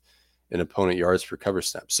 7th in opponent yards per cover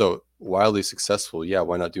snap. So wildly successful. Yeah,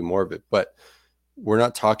 why not do more of it? But we're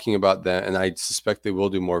not talking about that, and I suspect they will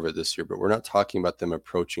do more of it this year, but we're not talking about them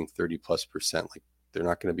approaching 30+%. Like, they're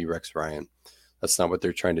not going to be Rex Ryan. That's not what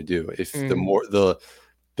they're trying to do. If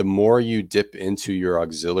the more you dip into your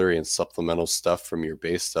auxiliary and supplemental stuff from your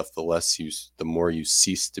base stuff, the more you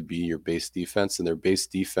cease to be your base defense. And their base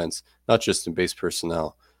defense, not just in base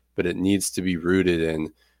personnel, but it needs to be rooted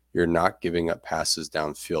in you're not giving up passes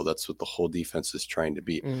downfield. That's what the whole defense is trying to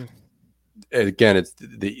be. Again,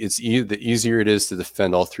 the easier it is to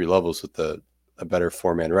defend all 3 levels with a better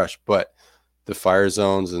 4-man rush, but the fire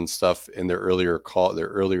zones and stuff in their earlier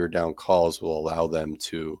down calls will allow them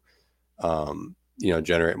to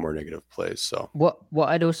generate more negative plays. So what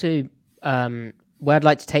I'd also where I'd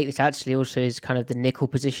like to take this actually also is kind of the nickel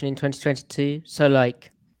position in 2022. So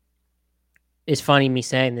like, it's funny me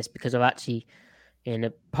saying this because I've actually in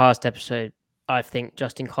a past episode I think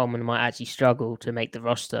Justin Coleman might actually struggle to make the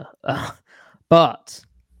roster, but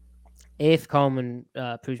if Coleman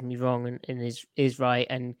proves me wrong and is right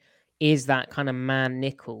and is that kind of man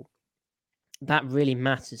nickel, that really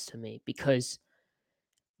matters to me because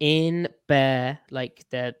in bear, like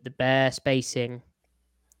the bear spacing,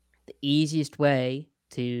 the easiest way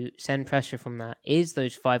to send pressure from that is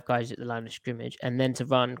those 5 guys at the line of scrimmage and then to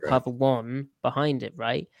run cover 1 behind it,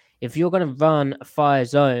 right? If you're going to run a fire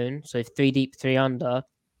zone, so 3 deep, 3 under,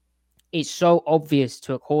 it's so obvious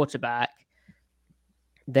to a quarterback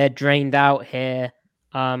they're drained out here.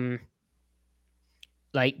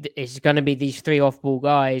 Like, it's going to be these 3 off-ball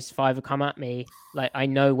guys, 5 will come at me. Like, I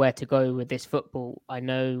know where to go with this football. I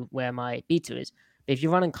know where my beater is. But if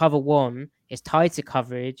you're running cover 1, it's tighter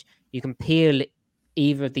coverage. You can peel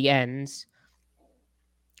either of the ends,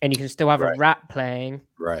 and you can still have a wrap playing.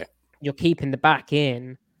 Right. You're keeping the back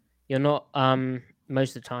in. You're not,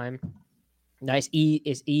 most of the time. Now, it's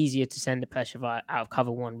easier to send the pressure out of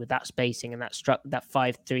cover 1 with that spacing and that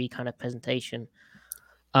 5-3 kind of presentation.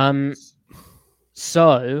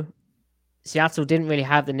 So Seattle didn't really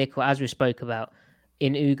have the nickel, as we spoke about,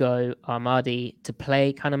 in Ugo Armadi to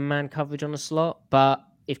play kind of man coverage on the slot. But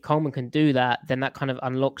if Coleman can do that, then that kind of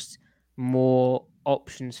unlocks more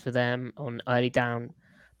options for them on early down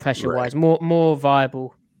pressure-wise, more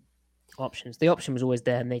viable options. The option was always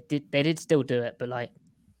there, and they did still do it, but like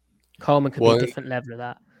Coleman could be a different level of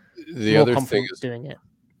that. The more other thing is doing it.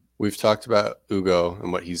 We've talked about Ugo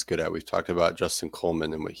and what he's good at. We've talked about Justin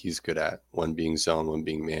Coleman and what he's good at. One being zone, one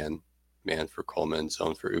being man for Coleman,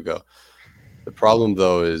 zone for Ugo. The problem,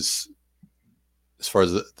 though, is as far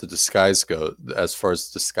as the disguise goes, as far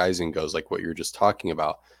as disguising goes, like what you were just talking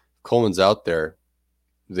about, Coleman's out there.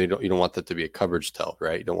 You don't want that to be a coverage tell,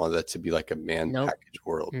 right? You don't want that to be like a man package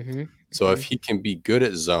world. So if he can be good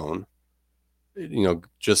at zone,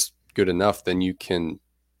 just good enough, then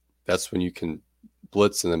that's when you can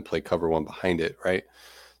blitz and then play cover 1 behind it, right?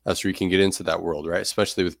 That's where you can get into that world, right?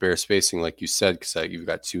 Especially with bare spacing, like you said, because you've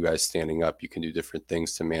got 2 guys standing up. You can do different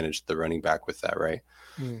things to manage the running back with that, right?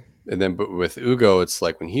 And then, but with Ugo, it's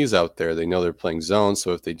like when he's out there, they know they're playing zone.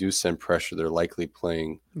 So if they do send pressure, they're likely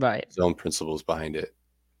playing zone principles behind it.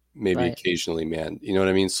 Maybe occasionally man. You know what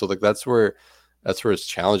I mean? So like that's where it's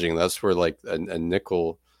challenging. That's where like a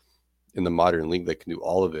nickel in the modern league that can do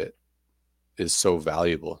all of it is so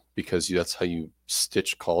valuable, because that's how you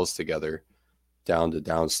stitch calls together, down to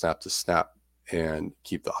down, snap to snap, and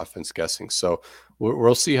keep the offense guessing. So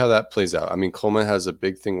we'll see how that plays out. I mean, Coleman has a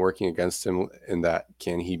big thing working against him in that,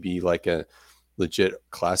 can he be like a legit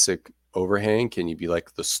classic overhang? Can he be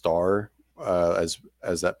like the star, as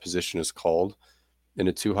that position is called in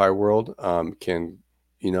a too high world? And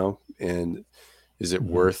is it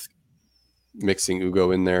worth mixing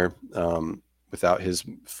Ugo in there without his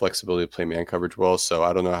flexibility to play man coverage well? So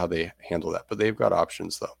I don't know how they handle that, but they've got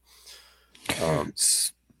options though.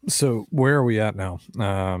 So where are we at now?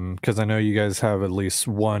 Because I know you guys have at least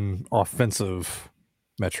one offensive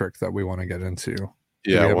metric that we want to get into. Do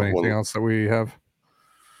we have anything else that we have?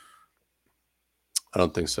 I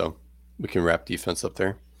don't think so. We can wrap defense up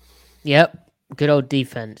there. Yep. Good old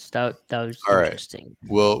defense. That was all interesting. Right.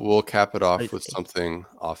 We'll cap it off with something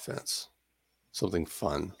offense, something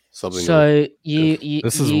fun, something. So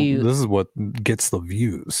this is what gets the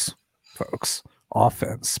views, folks.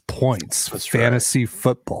 Offense, points, that's fantasy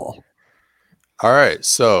football. All right,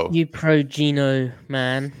 so you pro Geno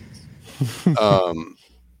man.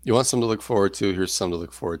 You want something to look forward to? Here's something to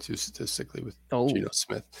look forward to statistically with Geno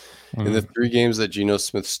Smith. In the 3 games that Geno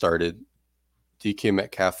Smith started, DK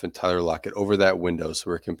Metcalf and Tyler Lockett over that window. So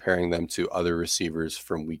we're comparing them to other receivers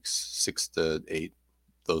from weeks 6 to 8,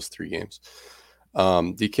 those 3 games.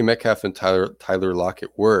 DK Metcalf and Tyler Lockett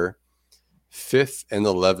were 5th and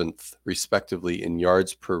 11th, respectively, in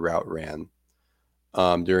yards per route ran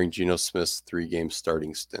during Geno Smith's 3-game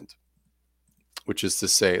starting stint, which is to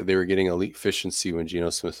say they were getting elite efficiency when Geno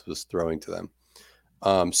Smith was throwing to them.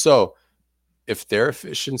 So if their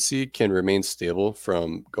efficiency can remain stable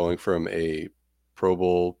from going from a Pro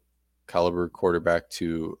Bowl caliber quarterback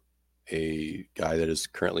to a guy that is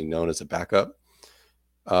currently known as a backup,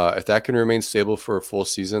 if that can remain stable for a full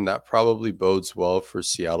season, that probably bodes well for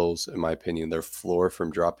Seattle's, in my opinion, their floor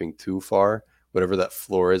from dropping too far. Whatever that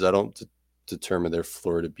floor is, I don't determine their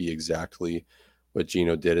floor to be exactly what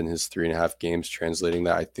Geno did in his 3.5 games, translating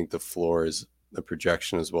that. I think the floor is the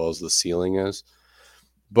projection as well as the ceiling is.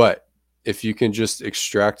 But if you can just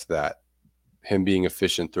extract that, him being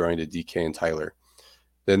efficient throwing to DK and Tyler,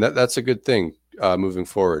 then that's a good thing moving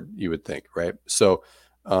forward, you would think, right? So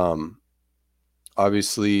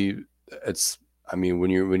obviously when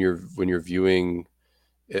you're viewing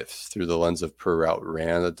it through the lens of per route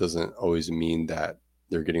ran, that doesn't always mean that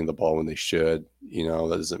they're getting the ball when they should. That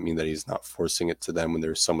doesn't mean that he's not forcing it to them when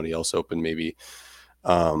there's somebody else open, maybe.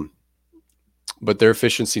 But their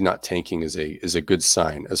efficiency not tanking is a good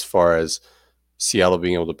sign as far as Seattle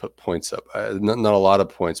being able to put points up. Not a lot of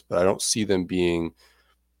points, but I don't see them being.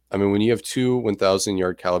 I mean, when you have 2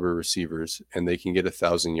 1,000-yard caliber receivers and they can get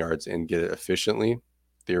 1,000 yards and get it efficiently,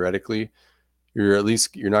 theoretically, you're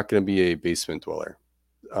not going to be a basement dweller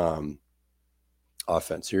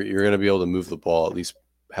offense. You're going to be able to move the ball, at least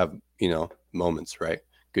have moments, right?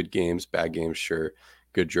 Good games, bad games, sure.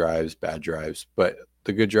 Good drives, bad drives, but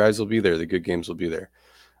the good drives will be there. The good games will be there.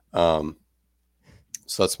 So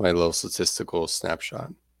that's my little statistical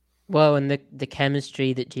snapshot. Well, and the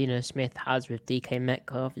chemistry that Geno Smith has with DK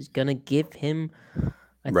Metcalf is going to give him,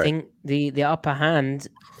 I think, the upper hand.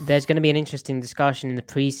 There's going to be an interesting discussion in the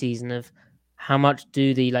preseason of how much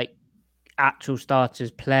do the actual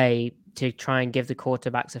starters play to try and give the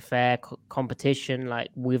quarterbacks a fair competition,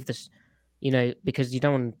 with this, because you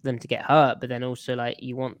don't want them to get hurt, but then also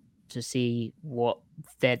you want to see what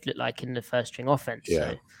they'd look like in the first string offense.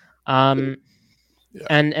 Yeah. So, yeah.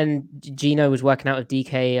 And Geno was working out with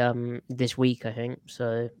DK this week, I think.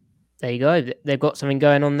 So there you go. They've got something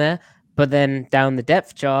going on there. But then down the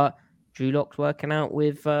depth chart, Drew Lock's working out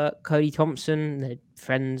with Cody Thompson. They're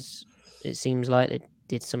friends, it seems like. They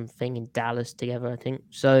did something in Dallas together, I think.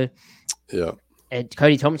 So yeah,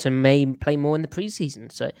 Cody Thompson may play more in the preseason.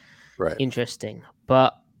 So interesting.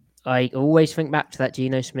 But I always think back to that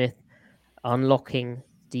Geno Smith unlocking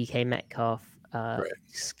DK Metcalf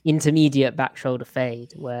intermediate back shoulder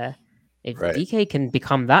fade, where if DK can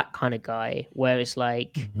become that kind of guy where it's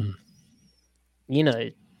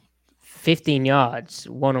 15 yards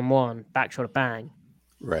one-on-one back shoulder bang,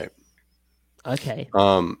 okay.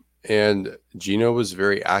 And Geno was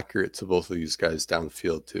very accurate to both of these guys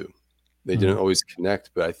downfield too. They didn't always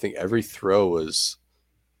connect, but I think every throw was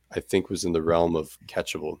in the realm of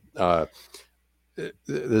catchable. This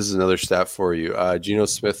is another stat for you. Geno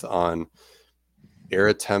Smith on air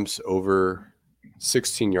attempts over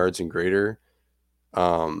 16 yards and greater.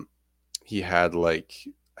 He had I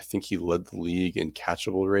think he led the league in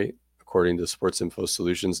catchable rate according to Sports Info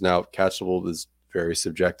Solutions. Now, catchable is very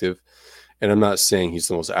subjective. And I'm not saying he's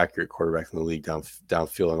the most accurate quarterback in the league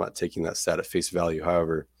downfield. I'm not taking that stat at face value.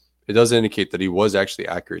 However, it does indicate that he was actually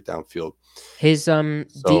accurate downfield. His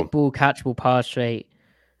deep ball catchable pass rate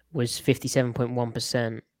was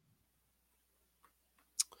 57.1%,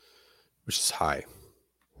 which is high.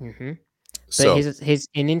 Mm-hmm. But So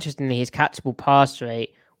interestingly, his catchable pass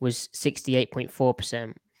rate was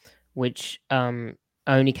 68.4%, which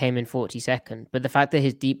only came in 42nd. But the fact that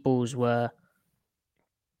his deep balls were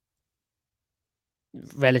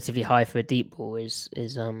relatively high for a deep ball is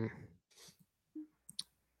he's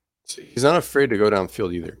not afraid to go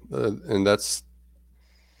downfield either, and that's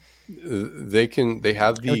they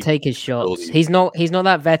have the he'll take his shots. He's not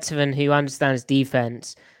that veteran who understands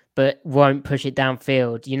defense but won't push it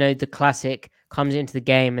downfield. You know, the classic comes into the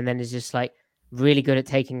game and then is just like really good at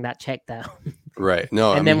taking that check down. Right.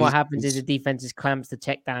 No, and then what happens is the defense just clamps the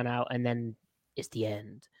check down out and then it's the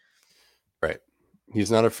end. Right.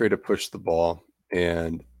 He's not afraid to push the ball,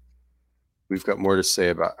 and we've got more to say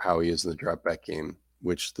about how he is in the drop back game,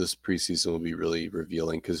 which this preseason will be really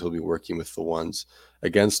revealing because he'll be working with the ones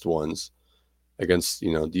against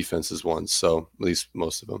defenses ones. So at least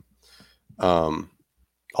most of them.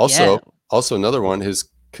 Also another one, his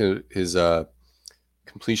completion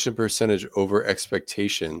percentage over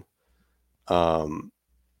expectation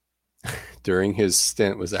during his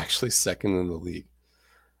stint was actually second in the league.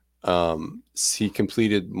 He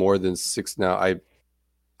completed more than 6. Now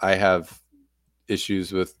I have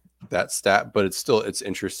issues with that stat, but it's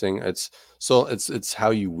interesting. It's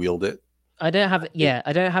how you wield it. I don't have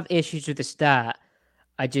issues with the stat.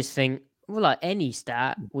 I just think, well, like any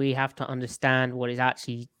stat, we have to understand what it's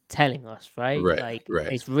actually telling us, right? Right.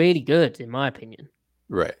 It's really good in my opinion.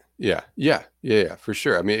 Right. Yeah, for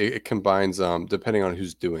sure. I mean, it combines depending on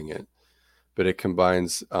who's doing it, but it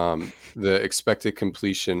combines the expected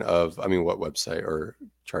completion of, what website or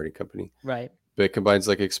charting company, right? But it combines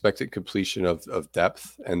like expected completion of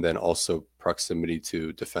depth and then also proximity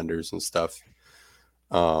to defenders and stuff,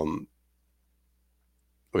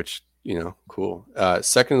 which, cool.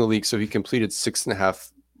 Second in the league, so he completed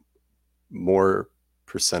 6.5% more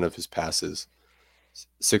of his passes,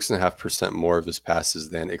 6.5% more of his passes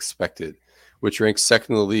than expected, which ranks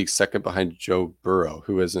second in the league, second behind Joe Burrow,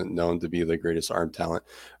 who isn't known to be the greatest arm talent.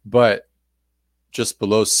 But just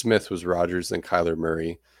below Smith was Rodgers and Kyler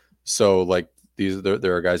Murray. So like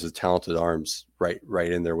there are guys with talented arms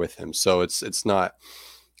right in there with him. So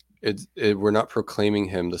we're not proclaiming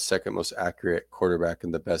him the second most accurate quarterback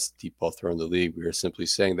and the best deep ball thrower in the league. We are simply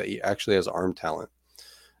saying that he actually has arm talent.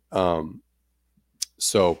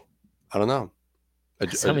 So I don't know.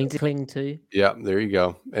 Something to cling to. Yeah, there you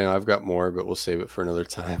go. And I've got more, but we'll save it for another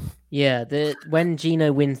time. Yeah, when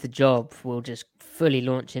Gino wins the job, we'll just fully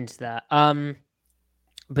launch into that.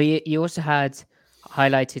 But you also had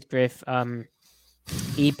highlighted, Griff,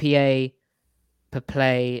 EPA per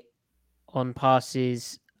play on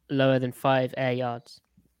passes lower than 5 air yards.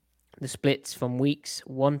 The splits from weeks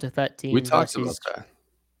 1 to 13. We talked about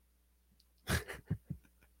that.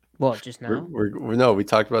 What, just now? We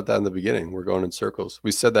talked about that in the beginning. We're going in circles.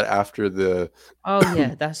 We said that after the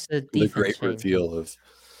that's the defense the great reveal of.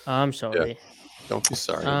 I'm sorry. Yeah, don't be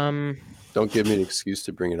sorry. Don't give me an excuse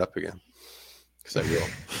to bring it up again, because I will.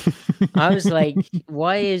 I was like,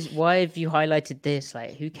 why have you highlighted this?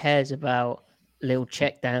 Like, who cares about little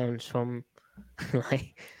check downs from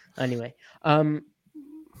anyway. Well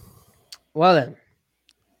then.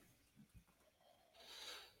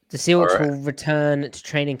 The Seahawks will return to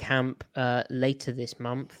training camp later this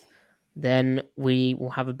month. Then we will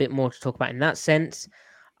have a bit more to talk about in that sense.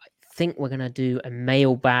 I think we're going to do a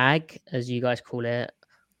mailbag, as you guys call it.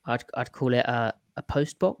 I'd call it a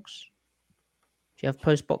post box. Do you have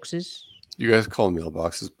post boxes? You guys call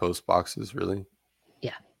mailboxes post boxes, really?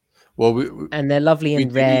 Yeah. Well, and they're lovely in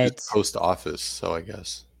red. Post office, so I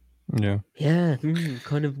guess. Yeah. Yeah.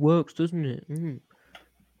 Kind of works, doesn't it?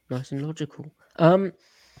 Nice and logical.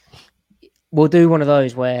 We'll do one of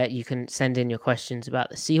those where you can send in your questions about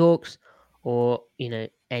the Seahawks or,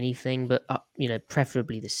 anything, but,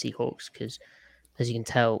 preferably the Seahawks, because as you can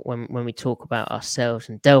tell, when we talk about ourselves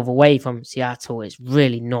and delve away from Seattle, it's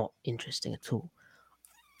really not interesting at all.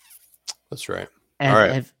 That's right. And all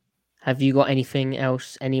right. Have you got anything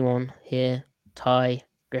else? Anyone here? Ty,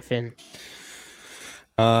 Griffin?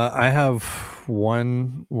 I have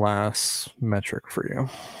one last metric for you.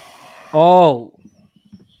 Oh.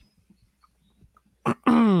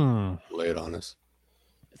 Lay it on us.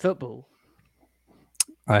 Football.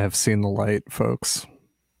 I have seen the light, folks.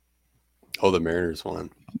 Oh, the Mariners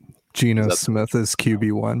won. Geno Smith is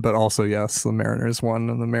QB1, but also, yes, the Mariners won,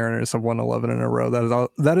 and the Mariners have won 11 in a row.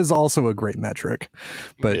 That is also a great metric,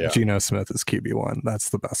 but Geno Smith is QB1. That's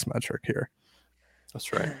the best metric here.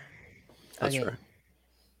 That's right. That's right.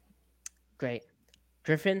 Great.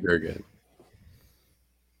 Griffin? Very good.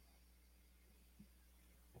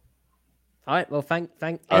 All right. Well, thank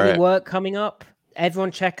any work coming up.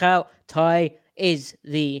 Everyone check out Ty is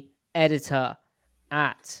the editor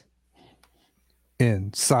at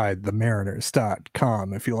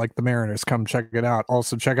InsideTheMariners.com. If you like the Mariners, come check it out.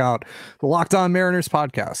 Also, check out the Locked On Mariners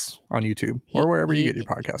podcast on YouTube or wherever you get your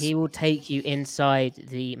podcasts. He will take you inside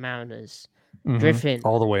the Mariners. Griffin.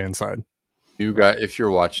 All the way inside. If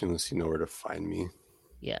you're watching this, you know where to find me.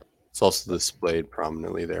 Yeah. It's also displayed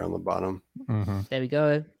prominently there on the bottom. There we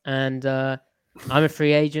go. And I'm a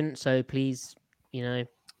free agent, so please,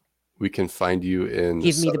 we can find you in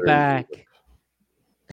give me the bag.